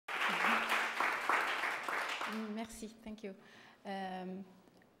Merci, thank you.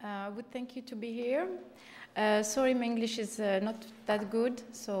 I would thank you to be here. Sorry, my English is not that good,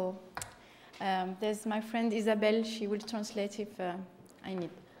 so there's my friend Isabelle. She will translate if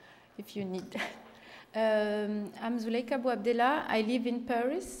if you need. I'm Zoulikha Bouabdellah. I live in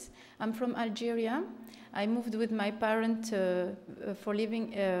Paris. I'm from Algeria. I moved with my parents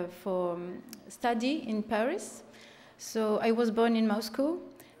for study in Paris. So I was born in Moscow.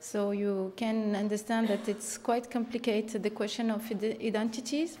 So you can understand that it's quite complicated, the question of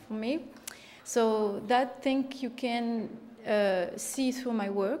identities for me. So that thing you can see through my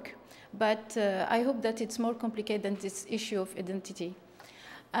work, but I hope that it's more complicated than this issue of identity.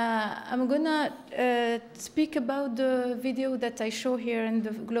 I'm gonna speak about the video that I show here in the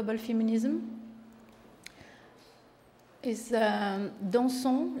Global Feminism. It's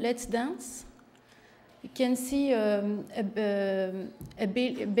Dansons, Let's Dance. You can see a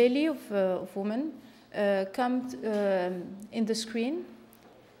belly of woman come in the screen,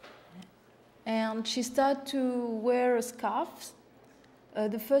 and she starts to wear a scarf.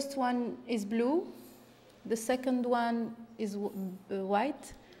 The first one is blue, the second one is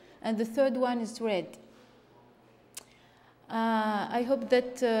white, and the third one is red. I hope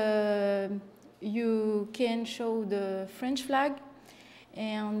that you can show the French flag,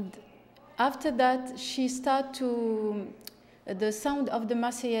 and after that, she starts to, the sound of the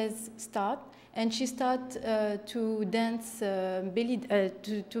Marseillaise start, and she starts to dance,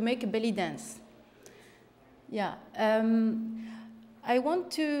 to make a belly dance. Yeah, I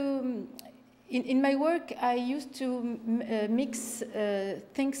want to, in my work, I used to mix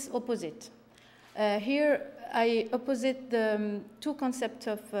things opposite. Here, I opposite the two concepts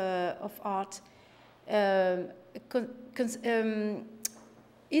of art,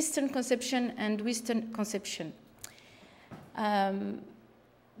 Eastern conception and Western conception. What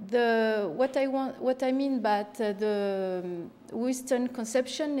I mean by the Western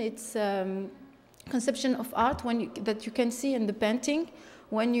conception, it's conception of art that you can see in the painting,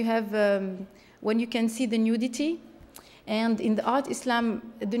 when you can see the nudity, and in the art Islam,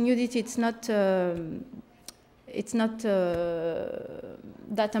 the nudity it's not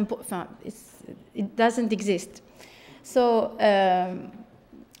that important. It doesn't exist. So.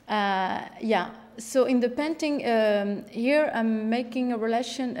 Yeah, so in the painting here I'm making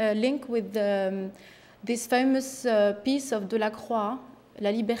a link with this famous piece of Delacroix,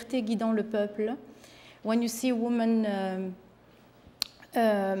 La liberté guidant le peuple. When you see a woman,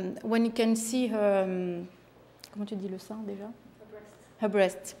 when you can see her, comment tu dis le sein déjà? Her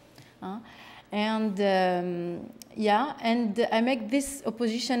breast. And yeah, and I make this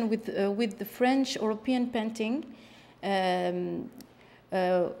opposition with the French European painting. And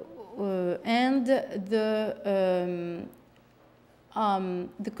the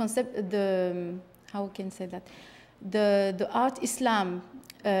concept, how can I say that, the art Islam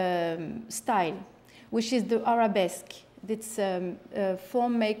style, which is the arabesque. It's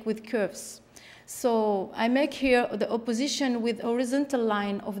form make with curves. So I make here the opposition with horizontal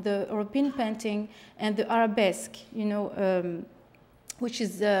line of the European painting and the arabesque, you know, which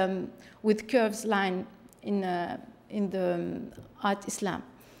is with curves line in the art Islam.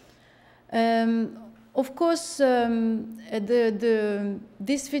 Of course,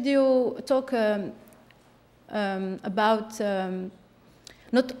 this video talk about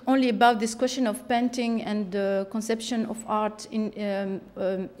not only about this question of painting and the conception of art in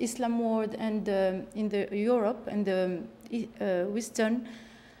Islam world and in the Europe and the Western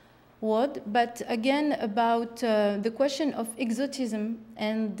world, but again about the question of exotism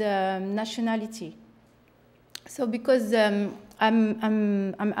and nationality. So because I'm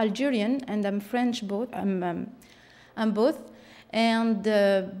Algerian and I'm French both. I'm both, and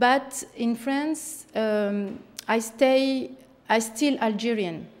but in France I still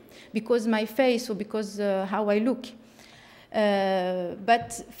Algerian because my face or because how I look.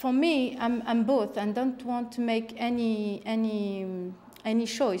 But for me, I'm both, and don't want to make any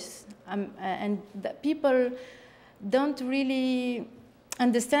choice. And people don't really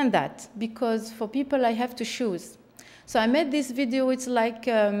understand that, because for people I have to choose. So I made this video. It's like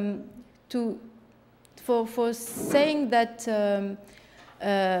for saying that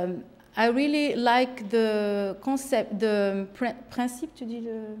I really like the concept, the principe. Tu dis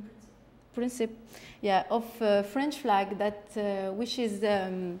le principe, yeah, of French flag that which is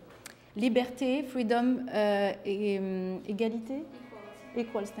liberté, freedom, égalité,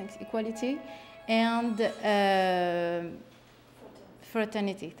 equality, and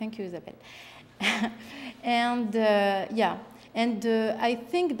fraternity. Thank you, Isabelle. And yeah, and I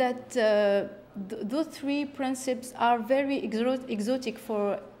think that those three principes are very exotic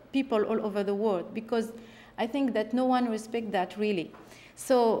for people all over the world, because I think that no one respects that really.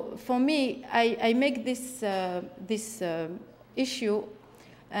 So for me, I make this, issue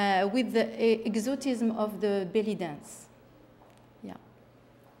with the exotism of the belly dance. Yeah.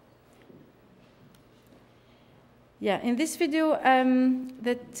 Yeah, in this video,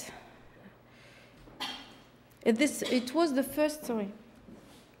 it was the first, sorry.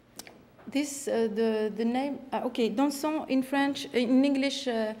 This, the name, okay, dansons in French, in English,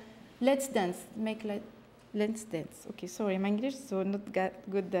 let's dance, let's dance. Okay, sorry, my English is so not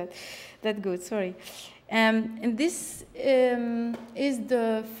good that good, sorry. And this is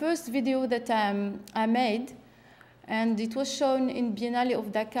the first video that I made, and it was shown in Biennale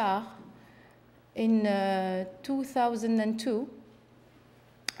of Dakar in 2002.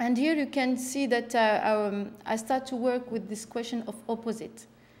 And here you can see that I start to work with this question of opposite.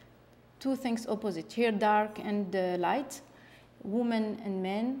 Two things opposite, here dark and light, women and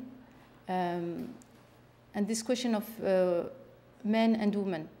men, and this question of men and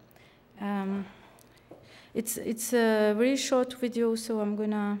women. It's a very short video, so I'm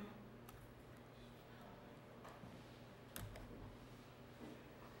gonna...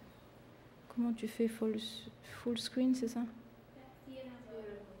 Comment tu fais full screen, c'est ça?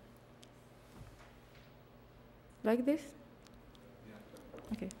 Like this?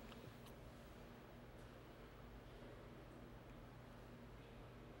 Okay.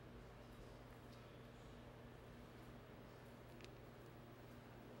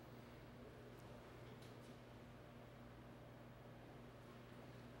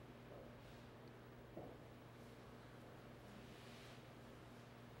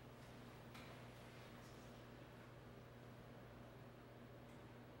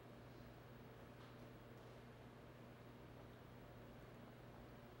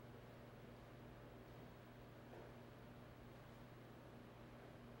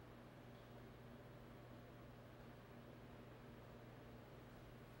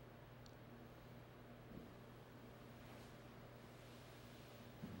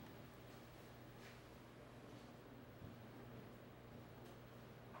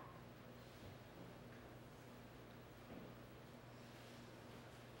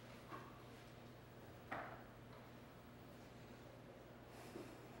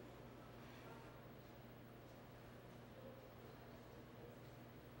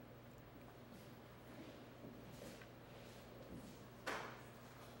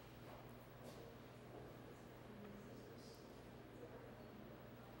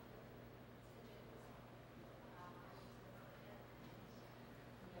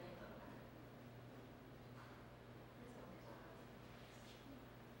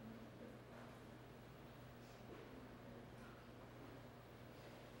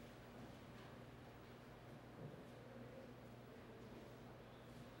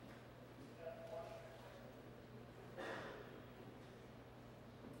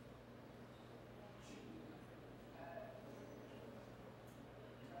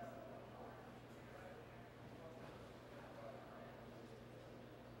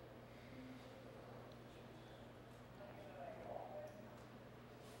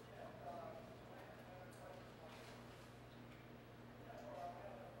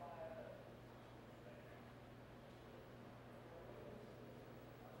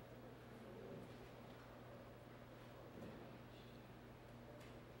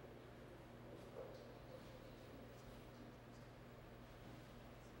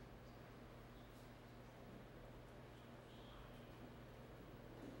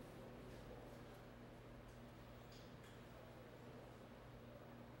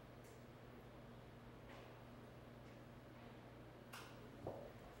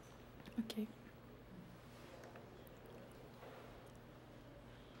 Okay.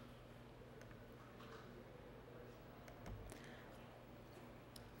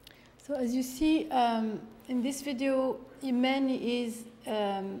 So as you see in this video, man is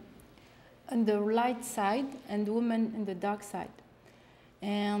on the light side and woman on the dark side.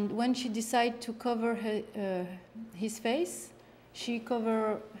 And when she decided to cover his face, she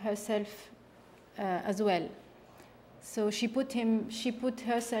covered herself as well. So she put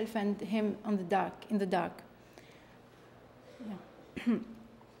herself and him in the dark. Yeah.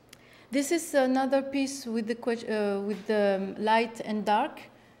 This is another piece with the light and dark.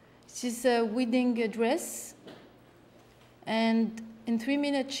 She's a wedding dress, and in 3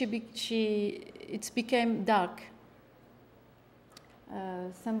 minutes it became dark.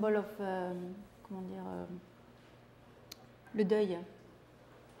 Symbol of comment dire, le deuil.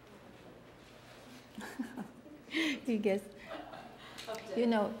 You guess. You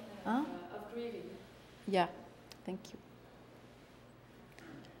know, huh? Of grieving. Yeah, thank you.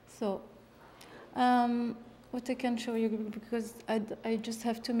 So, What I can show you, because I just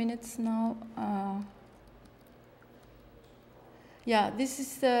have 2 minutes now. Yeah, this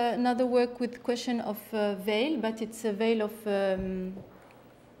is another work with question of veil, but it's a veil of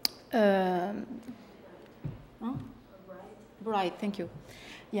bride. Thank you.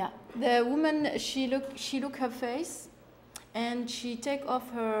 Yeah, the woman, she look her face, and she take off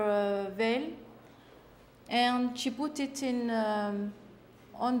her veil, and she put it in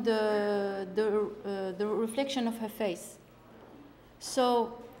on the reflection of her face.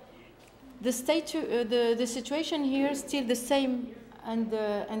 So the situation here is still the same, and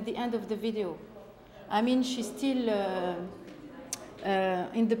the end of the video. I mean, she's still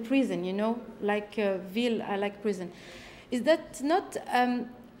in the prison, you know, like Ville, I like prison. Is that not?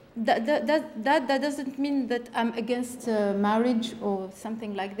 That doesn't mean that I'm against marriage or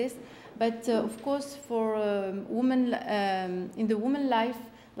something like this, but of course, for women in the woman life,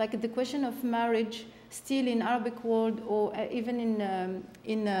 like the question of marriage, still in Arabic world or even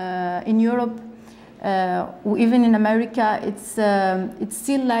in Europe, or even in America, it's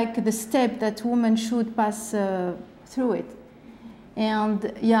still like the step that women should pass through it.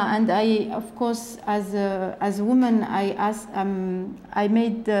 And yeah, and I, of course, as a woman, I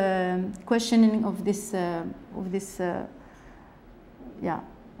made the questioning of this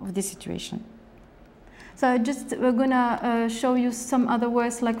situation. So we're gonna show you some other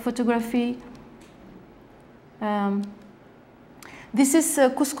works like photography. This is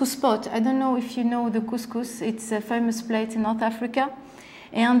a couscous pot. I don't know if you know the couscous. It's a famous plate in North Africa.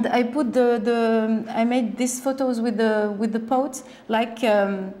 And I put I made these photos with the pot, like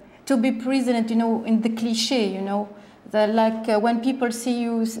to be present, you know, in the cliché, you know, like when people see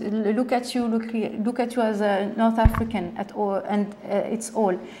you, look at you as a North African at all, and it's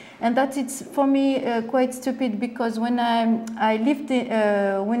all. And that it's for me quite stupid, because when I lived,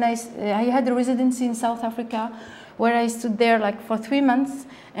 when I had a residency in South Africa, where I stood there like for 3 months,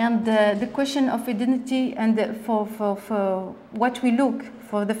 and the question of identity and for what we look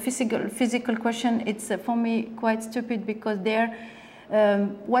for, the physical question, it's for me quite stupid, because there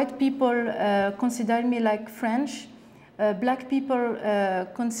white people considered me like French, black people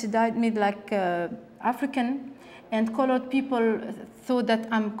considered me like African, and colored people thought that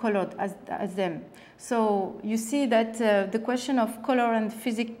I'm colored as them. So you see that the question of color and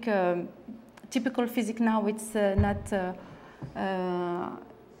typical physique now, it's not,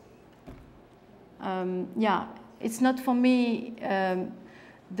 yeah, it's not for me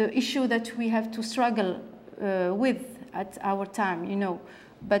the issue that we have to struggle with at our time, you know,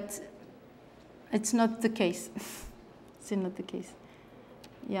 but it's not the case. It's not the case.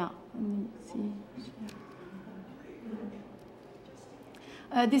 Yeah. Let me see.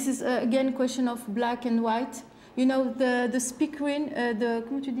 This is again question of black and white. You know, the speakerine,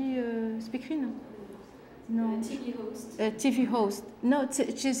 comment tu dis speakerine? No. TV host. TV host. No,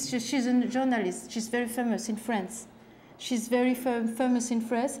 she's a journalist. She's very famous in France. She's very famous in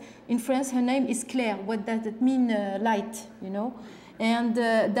France. In France, her name is Claire. What does it mean, light, you know? And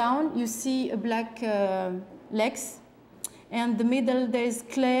down, you see a black legs. And the middle, there is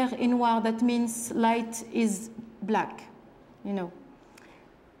clair in noir. That means light is black, you know?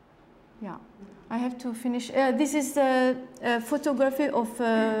 Yeah. I have to finish. This is a photography of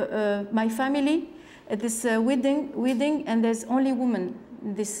my family at this wedding, and there's only women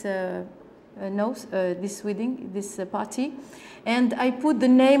this this wedding, this party. And I put the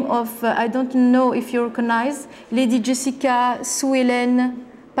name of, I don't know if you recognize, Lady Jessica, Sue Ellen,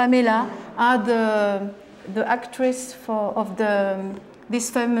 Pamela, are the actress of this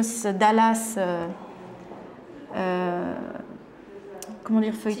famous Dallas, comment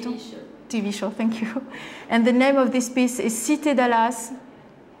dire, feuilleton? TV show, thank you. And the name of this piece is Cité Dallas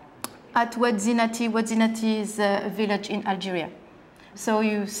at Ouadzinati. Ouadzinati is a village in Algeria. So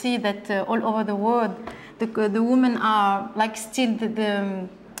you see that all over the world, the women are like still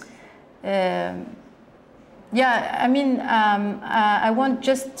yeah, I mean, I want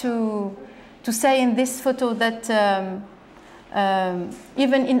just to say in this photo that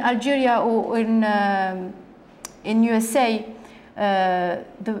even in Algeria or in USA,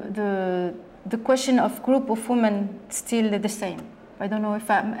 the question of group of women still the same. I don't know if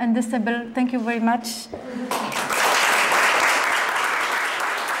I'm understandable. Thank you very much.